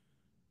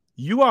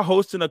 You are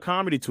hosting a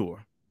comedy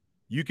tour.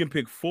 You can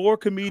pick 4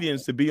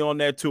 comedians to be on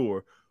that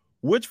tour.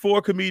 Which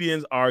 4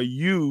 comedians are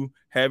you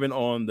having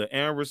on the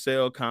Aaron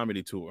Russell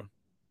comedy tour?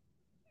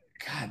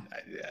 God,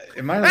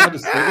 am I allowed to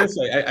say this?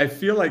 I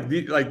feel like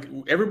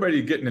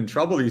everybody getting in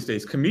trouble these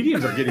days.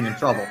 Comedians are getting in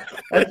trouble.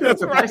 I feel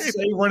like if I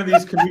say one of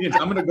these comedians,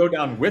 I'm going to go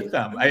down with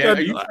them.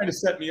 Are you trying to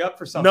set me up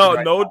for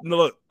something? No.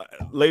 Look,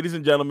 ladies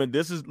and gentlemen,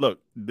 this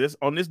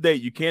on this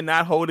date, you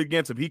cannot hold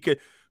against him.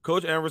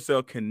 Coach Aaron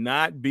Russell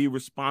cannot be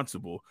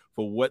responsible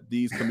for what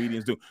these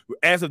comedians do.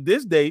 As of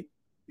this date,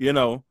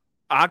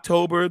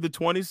 October the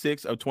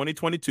 26th of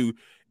 2022,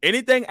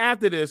 anything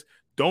after this,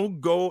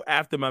 don't go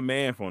after my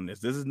man from this.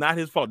 This is not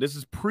his fault. This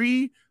is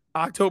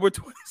pre-October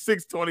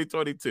 26,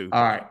 2022.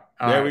 All right.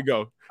 There we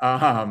go. All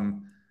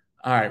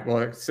right.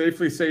 Well,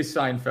 safely say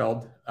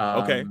Seinfeld.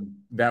 Okay.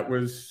 That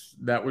was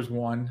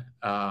one.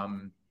 I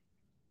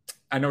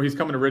know he's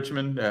coming to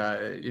Richmond.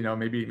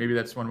 Maybe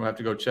that's one we'll have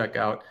to go check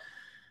out.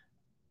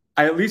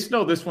 I at least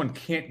know this one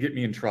can't get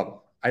me in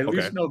trouble. Jim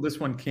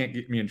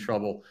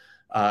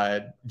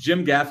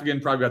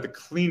Gaffigan probably got the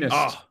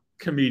cleanest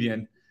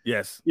comedian.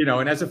 Yes.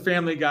 And as a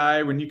family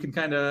guy, when you can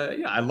kind of,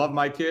 I love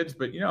my kids,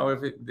 but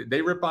if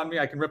they rip on me,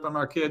 I can rip on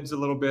our kids a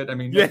little bit. I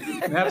mean, you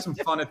can have some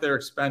fun at their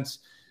expense.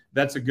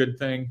 That's a good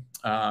thing.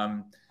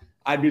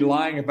 I'd be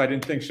lying if I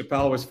didn't think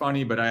Chappelle was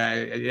funny, but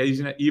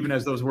even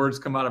as those words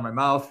come out of my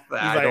mouth,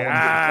 I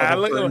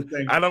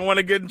don't want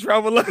to get in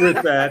trouble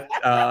with that.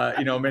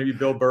 Maybe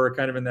Bill Burr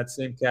kind of in that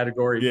same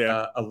category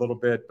a little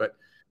bit, but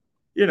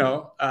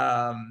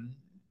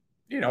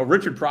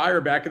Richard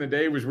Pryor back in the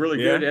day was really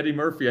good. Eddie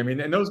Murphy. I mean,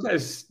 and those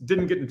guys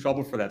didn't get in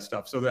trouble for that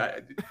stuff. So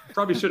that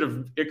probably should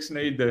have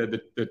ixnayed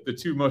the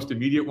 2 most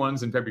immediate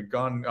ones and probably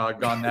gone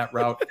that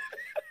route.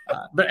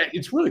 But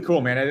it's really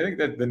cool, man. I think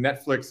that the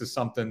Netflix is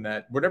something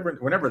that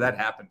whenever that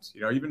happens,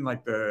 even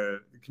like the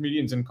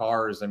comedians in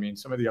cars. I mean,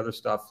 some of the other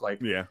stuff,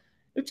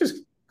 it's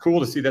just cool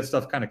to see that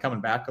stuff kind of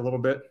coming back a little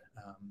bit.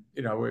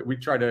 We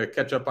try to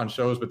catch up on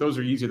shows, but those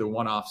are easy the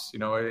one-offs.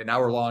 An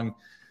hour-long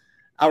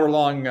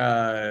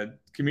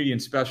comedian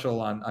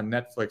special on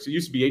Netflix. It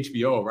used to be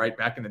HBO, right?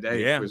 Back in the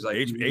day, it was like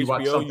you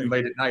watch something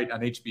late at night on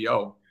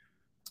HBO.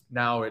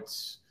 Now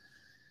it's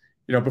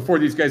before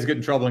these guys get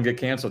in trouble and get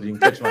canceled, you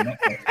can catch them on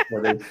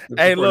Netflix.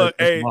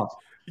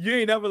 You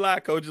ain't never lie,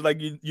 coach.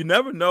 Like you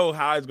never know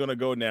how it's gonna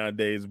go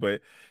nowadays.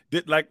 But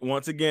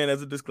once again,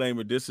 as a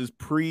disclaimer, this is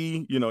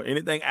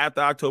anything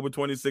after October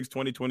 26,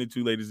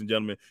 2022, ladies and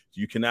gentlemen,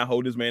 you cannot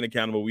hold this man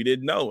accountable. We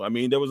didn't know. I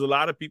mean, there was a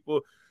lot of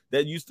people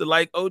that used to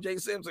like O.J.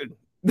 Simpson.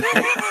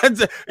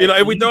 And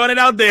we throwing it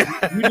out there.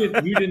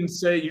 You didn't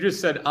say. You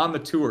just said on the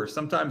tour.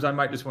 Sometimes I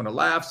might just want to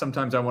laugh.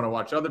 Sometimes I want to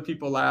watch other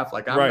people laugh.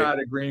 Like I'm not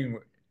agreeing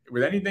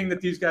with anything that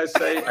these guys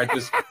say.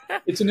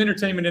 It's an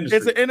entertainment industry.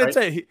 It's an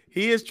entertainment. Right?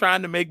 He is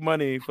trying to make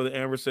money for the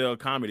Aaron Russell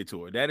comedy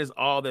tour. That is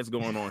all that's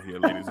going on here,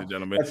 ladies and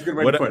gentlemen. That's a good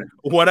way to put it.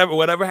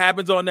 Whatever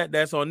happens on that,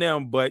 that's on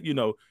them. But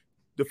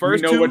the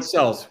first we know what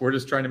sells. We're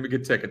just trying to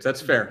get tickets.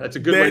 That's fair. That's a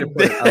good way to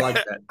put it. I like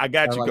that. I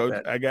got you,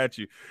 Coach. I got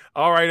you.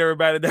 All right,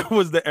 everybody. That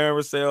was the Aaron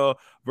Russell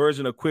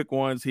version of Quick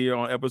Ones here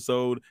on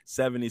episode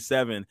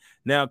 77.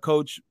 Now,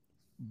 Coach,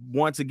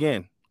 once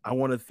again, I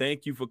want to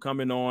thank you for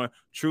coming on.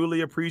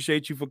 Truly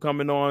appreciate you for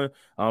coming on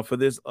for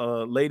this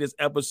latest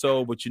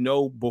episode. But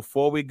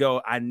before we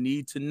go, I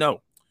need to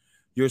know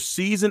your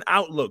season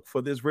outlook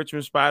for this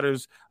Richmond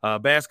Spiders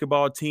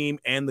basketball team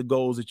and the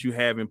goals that you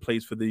have in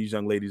place for these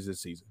young ladies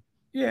this season.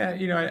 Yeah,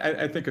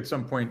 I think at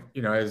some point,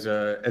 as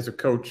a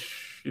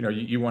coach,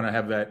 you want to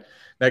have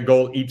that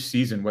goal each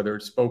season, whether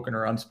it's spoken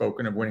or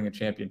unspoken, of winning a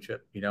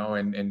championship.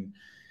 And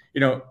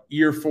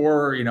year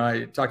 4,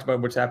 I talked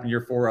about what's happened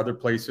year 4 other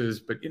places,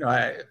 but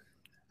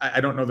I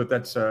don't know that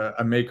that's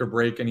a make or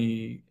break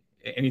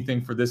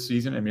anything for this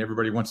season. I mean,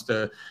 everybody wants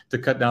to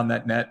cut down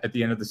that net at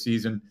the end of the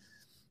season.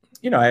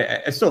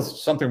 I still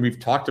something we've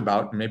talked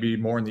about, maybe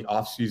more in the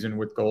off season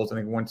with goals. I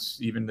think once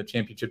even the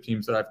championship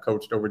teams that I've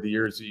coached over the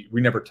years,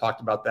 we never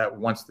talked about that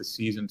once the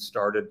season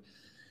started.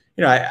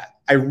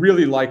 I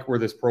really like where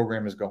this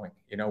program is going,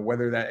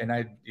 whether that,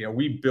 and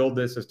we build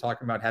this as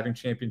talking about having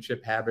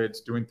championship habits,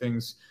 doing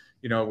things,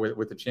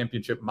 with the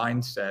championship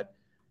mindset.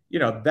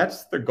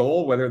 That's the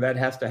goal, whether that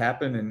has to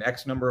happen in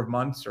X number of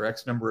months or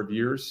X number of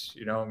years,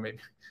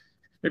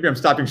 maybe I'm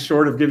stopping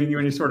short of giving you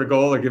any sort of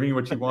goal or giving you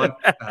what you want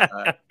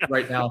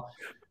right now.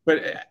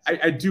 But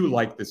I do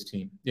like this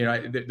team.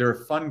 They're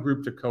a fun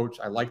group to coach.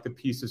 I like the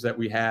pieces that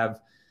we have.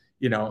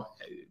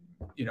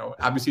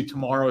 Obviously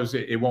tomorrow's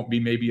it won't be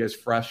maybe as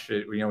fresh.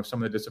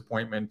 Some of the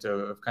disappointment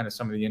of kind of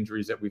some of the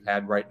injuries that we've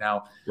had right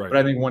now. Right. But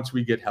I think once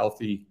we get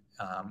healthy,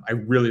 I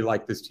really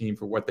like this team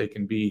for what they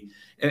can be.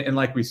 And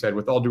like we said,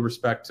 with all due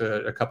respect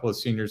to a couple of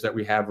seniors that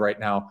we have right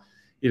now,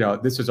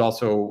 this is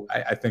also,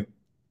 I think,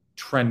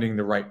 trending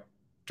the right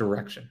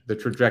direction, the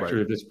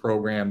trajectory of this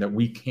program that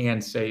we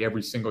can say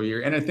every single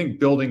year. And I think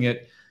building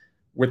it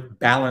with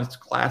balanced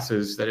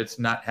classes, that it's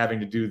not having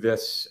to do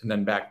this and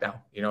then back down,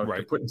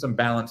 putting some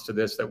balance to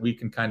this, that we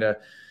can kind of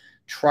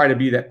try to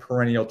be that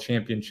perennial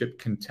championship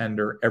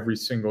contender every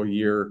single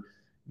year,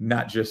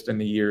 not just in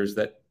the years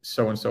that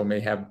so-and-so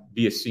may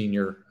be a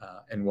senior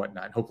and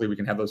whatnot. Hopefully we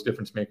can have those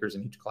difference makers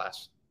in each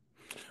class.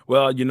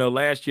 Well,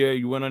 last year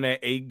you went on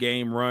that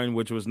 8-game run,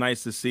 which was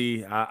nice to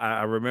see.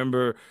 I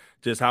remember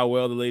just how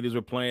well the ladies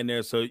were playing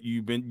there. So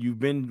you've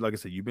been, like I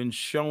said, you've been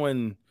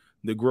showing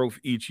the growth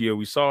each year.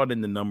 We saw it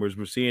in the numbers.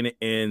 We're seeing it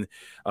in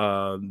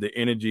the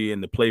energy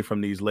and the play from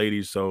these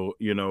ladies. So,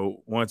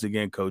 once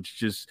again, Coach,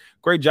 just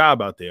great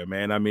job out there,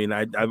 man. I mean,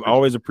 I've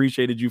always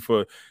appreciated you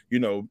for,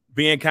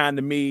 being kind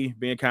to me,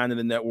 being kind to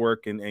the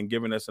network, and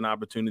giving us an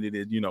opportunity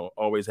to,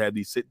 always have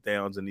these sit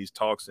downs and these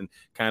talks and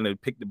kind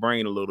of pick the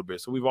brain a little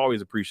bit. So we've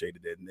always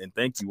appreciated it. And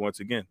thank you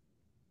once again.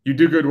 You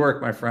do good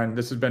work, my friend.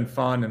 This has been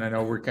fun, and I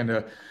know we're kind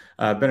of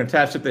been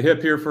attached at the hip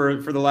here for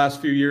the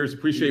last few years.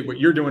 Appreciate what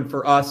you're doing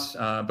for us,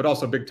 but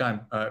also big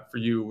time for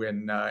you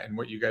and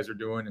what you guys are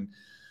doing. And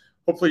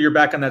hopefully you're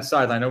back on that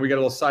sideline. I know we got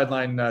a little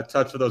sideline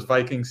touch for those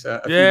Vikings.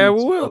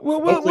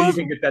 Hopefully you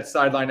can get that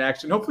sideline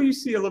action. Hopefully you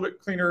see a little bit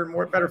cleaner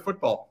and better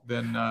football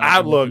than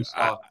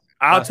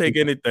I'll take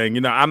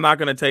anything. I'm not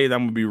going to tell you that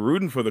I'm going to be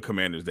rooting for the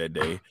Commanders that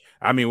day.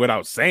 I mean,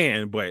 without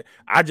saying, but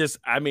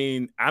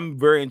I'm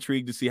very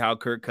intrigued to see how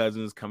Kirk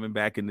Cousins coming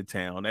back into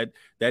town.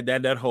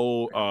 That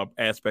whole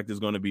aspect is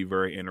going to be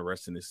very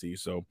interesting to see.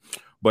 So,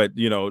 but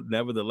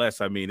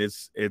nevertheless, I mean,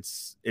 it's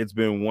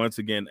been once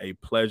again a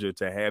pleasure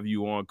to have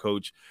you on,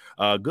 Coach.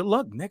 Good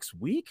luck next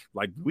week.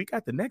 Like we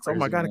got the next. Crazy, oh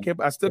my God,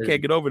 I still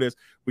can't get over this.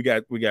 We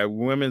got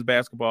women's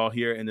basketball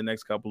here in the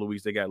next couple of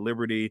weeks. They got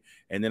Liberty,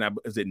 and then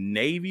is it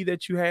Navy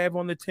that you have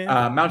on the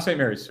 10th? Mount St.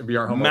 Mary's will be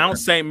our home. Mount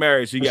St.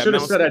 Mary's. I should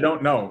have said I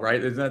don't know. Right?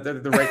 Isn't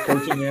that the right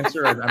coaching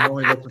answer? I'm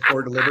only looking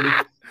forward to Liberty.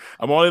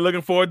 I'm only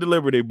looking forward to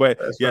Liberty, but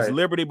That's yes, right.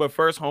 Liberty, but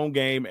first home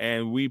game,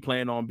 and we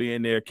plan on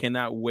being there.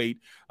 Cannot wait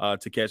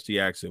to catch the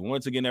action.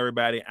 Once again,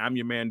 everybody, I'm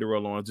your man,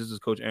 Darrell Lawrence. This is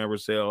Coach Aaron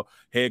Russell,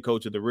 head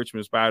coach of the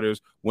Richmond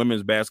Spiders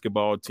women's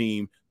basketball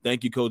team.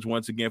 Thank you, Coach,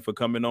 once again for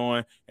coming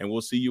on, and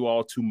we'll see you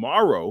all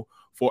tomorrow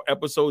for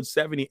episode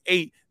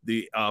 78,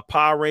 the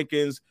Power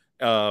Rankings.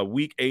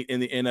 Week 8 in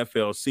the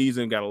NFL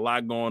season. Got a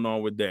lot going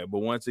on with that. But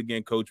once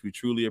again, Coach, we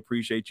truly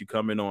appreciate you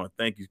coming on.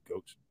 Thank you,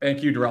 Coach.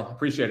 Thank you, Darrell.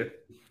 Appreciate it.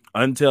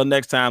 Until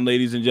next time,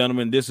 ladies and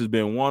gentlemen, this has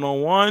been One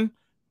on One.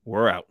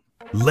 We're out.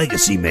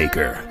 Legacy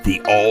Maker,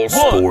 the All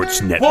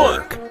Sports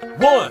Network.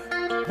 One.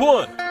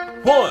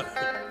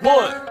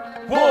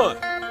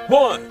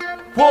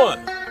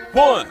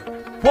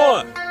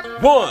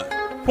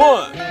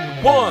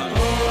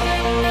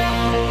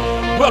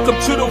 Welcome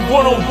to the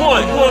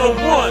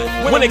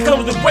one-on-one. When it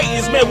comes to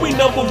ratings, man, we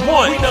number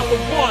one.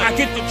 I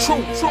get the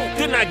truth,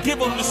 then I give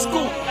them the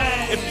scoop.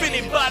 If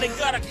anybody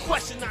got a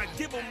question, I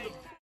give them the